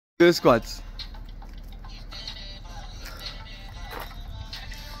Do the squats.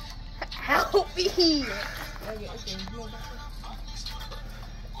 Help me!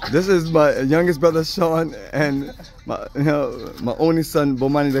 This is my youngest brother Sean and my only son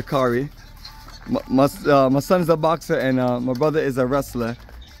Bomani the Kari. My son is a boxer and my brother is a wrestler.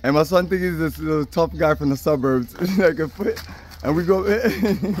 And my son thinks he's this little tough guy from the suburbs. And we go.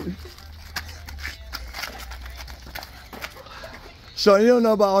 Sean, you don't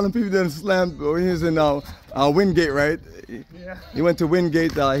know about all the people that slammed when he was in Wingate, right? Yeah. He went to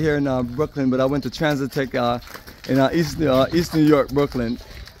Wingate here in Brooklyn, but I went to Transit Tech in East New York, Brooklyn.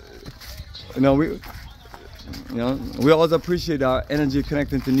 We always appreciate our energy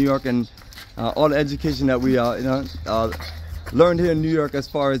connecting to New York and all the education that we learned here in New York as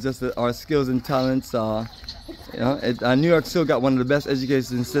far as just our skills and talents. New York still got one of the best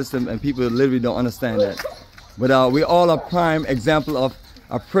education systems, and people literally don't understand that. But we all are prime example of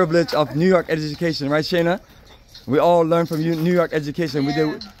a privilege of New York education, right, Shayna? We all learn from New York education.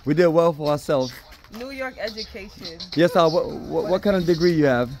 Yeah. We did well for ourselves. New York education. Yes, what kind of degree you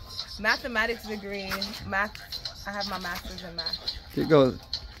have? Mathematics degree. Math. I have my master's in math. Here it goes.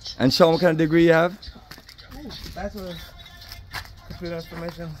 And Sean, what kind of degree you have? Bachelor Computer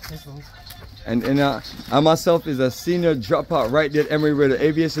Information Systems. And I myself is a senior dropout right there at Emory Ritter,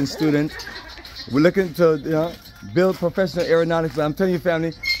 aviation student. We're looking to build professional aeronautics, but I'm telling you,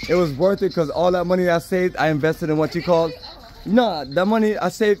 family, it was worth it because all that money I saved, I invested in what you call. No, that money I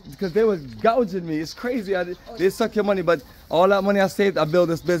saved because they were gouging me. It's crazy. They suck your money, but all that money I saved, I built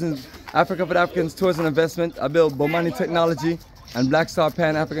this business, Africa for the Africans Tours and Investment. I built Bomani Technology and Black Star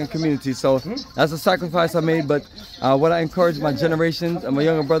Pan-African Community. So that's a sacrifice I made, but what I encourage my generations and my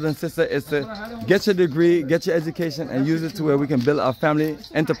younger brother and sister is to get your degree, get your education, and use it to where we can build our family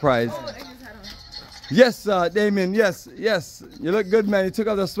enterprise. Yes, Damien, yes. You look good, man. You took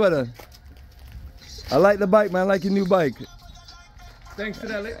off the sweater. I like the bike, man. I like your new bike. Thanks to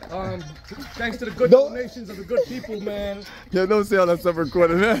that, thanks to the good donations of the good people, man. Yeah, don't say all that stuff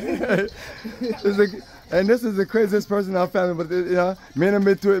recorded, man. And this is the craziest person in our family, but me and him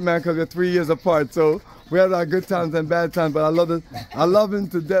been to it, man, because we're 3 years apart. So we have our good times and bad times, but I love him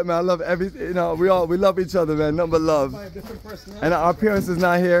to death, man. I love we love each other, man. Nothing but love. And our parents is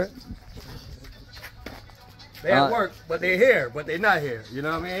not here. They at work, but they're here, but they're not here. You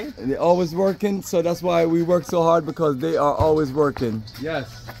know what I mean? And they're always working, so that's why we work so hard, because they are always working. Yes.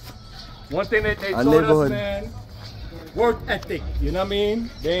 One thing that they taught us, man, work ethic. You know what I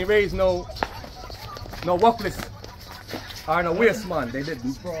mean? They ain't raised no worthless or no waste man. They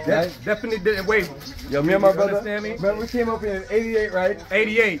didn't. Definitely didn't waste. Yo, me and my brother. Understand me? Man, we came up here in '88, right?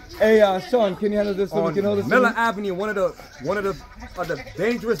 88. Hey, Sean, can you handle this so we can hold this? Miller Avenue, one of the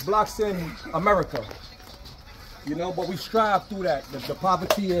dangerous blocks in America. You know, but we strive through that, the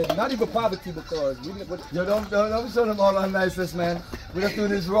poverty, and not even poverty, because yo, don't show them all our niceness, man. We're just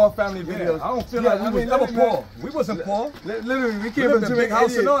doing these raw family videos. I don't feel like we was ever poor. We wasn't poor. Literally, we came from a big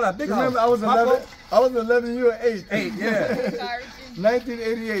house and all that big house. Remember, I was 11, you were 8. 8, yeah.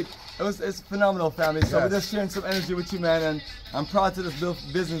 1988. It's phenomenal, family. So we're just sharing some energy with you, man, and I'm proud to just build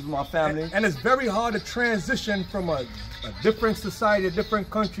business with my family. And it's very hard to transition from a different society, a different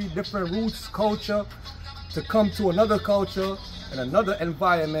country, different roots, culture, to come to another culture and another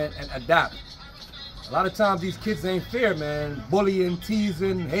environment and adapt. A lot of times these kids ain't fair, man. Bullying,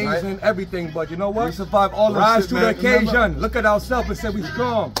 teasing, hazing, everything. But you know what? We survive all rise shit, to man. the occasion. Remember? Look at ourselves and say we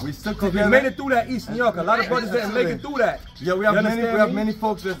strong. We still because we made it through that East New York. A lot of brothers didn't make it through that. Yeah, we have many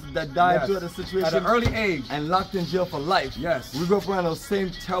folks that died through the situation at an early age and locked in jail for life. Yes. We grew up around those same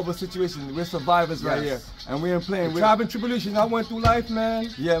terrible situations. We're survivors right here, and we ain't playing. Tribe and tribulation I went through life, man.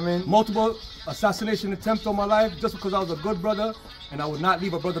 Yeah, man. Multiple assassination attempts on my life just because I was a good brother, and I would not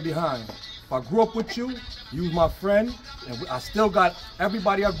leave a brother behind. If I grew up with you, you was my friend, and I still got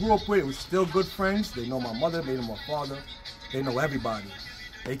everybody I grew up with. It was still good friends. They know my mother, they know my father, they know everybody.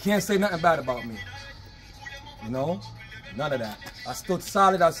 They can't say nothing bad about me. You know, none of that. I stood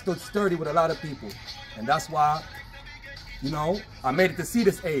solid, I stood sturdy with a lot of people, and that's why, you know, I made it to see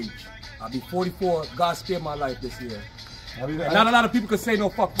this age. I'll be 44. God spared my life this year. Not a lot of people can say no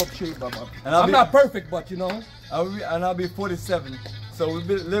fuck shit, Baba. I'm not perfect, but you know. I'll be 47. So we've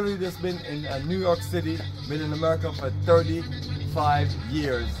literally just been in New York City, been in America for 35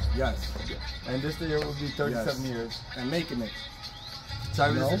 years. Yes. And this year will be 37 years. And making it.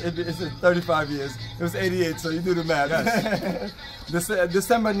 Sorry, it's 35 years. It was 88, so you do the math. Yes.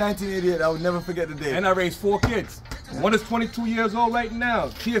 December 1988, I would never forget the day. And I raised 4 kids. One is 22 years old right now,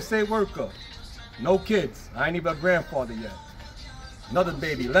 TSA worker. No kids. I ain't even a grandfather yet. Another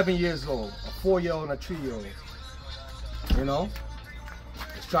baby, 11 years old, a 4-year-old and a 3-year-old. You know?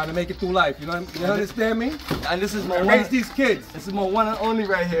 Just trying to make it through life. You know, you understand me? And this is my Raise these kids. This is my one and only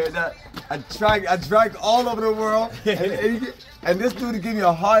right here that I drag all over the world. And this dude give me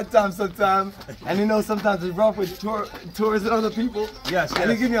a hard time sometimes. And you know, sometimes it's rough with tourists and other people. Yes.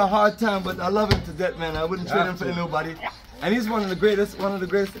 And he give me a hard time, but I love him to death, man. I wouldn't trade him for nobody. And he's one of the greatest.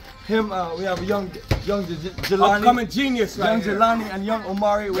 Him, we have a young Jelani. Upcoming genius right young here. Jelani and young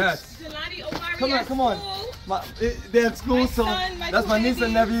Omari. Yes. Jelani, Omari, Come on. They're at school, so that's my niece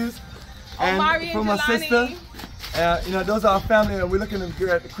and nephews. And Omari from and my Jelani. sister. You know, those are our family, and we're looking to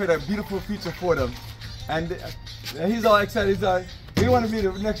create a beautiful future for them. And he's all excited. He's like, we want to be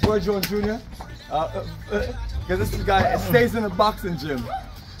the next Roy Jones Jr. Because this guy stays in the boxing gym.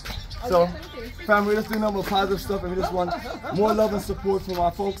 So, family, let's do nothing but positive stuff, and we just want more love and support from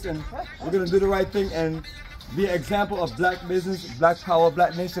our folks, and we're gonna do the right thing and be an example of black business, black power,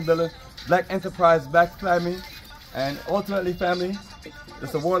 black nation building, black enterprise, black family, and ultimately, family,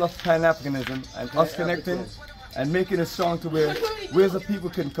 it's a world of Pan-Africanism and us connecting and making it strong to where we as a people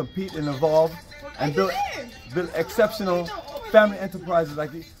can compete and evolve and build exceptional family enterprises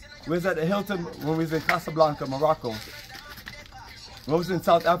like we was at the Hilton when we was in Casablanca, Morocco. When we was in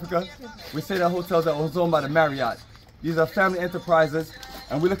South Africa, we stayed at hotels that was owned by the Marriott. These are family enterprises,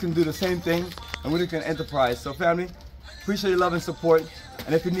 and we're looking to do the same thing, and we're looking at enterprise. So family, appreciate your love and support,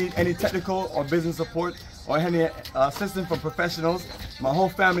 and if you need any technical or business support or any assistance from professionals, my whole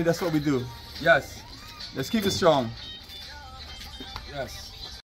family, that's what we do. Yes. Let's keep it strong. Yes.